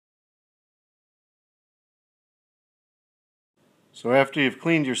So after you've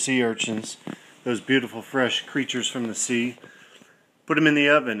cleaned your sea urchins, those beautiful fresh creatures from the sea, put them in the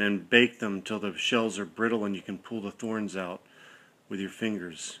oven and bake them till the shells are brittle and you can pull the thorns out with your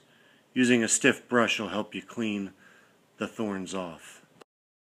fingers. Using a stiff brush will help you clean the thorns off.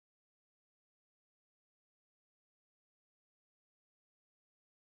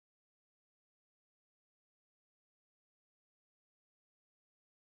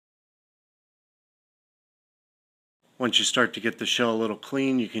 Once you start to get the shell a little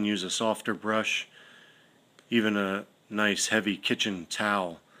clean, you can use a softer brush. Even a nice heavy kitchen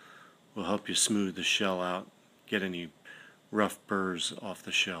towel will help you smooth the shell out, get any rough burrs off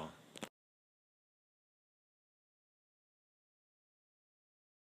the shell.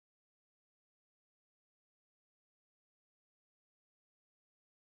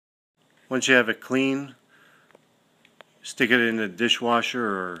 Once you have it clean, stick it in the dishwasher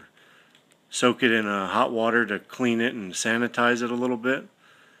or soak it in hot water to clean it and sanitize it a little bit.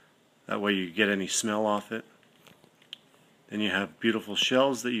 That way you get any smell off it. Then you have beautiful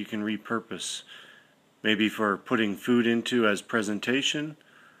shells that you can repurpose, maybe for putting food into as presentation,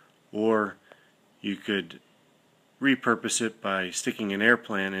 or you could repurpose it by sticking an air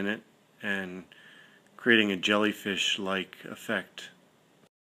plant in it and creating a jellyfish-like effect.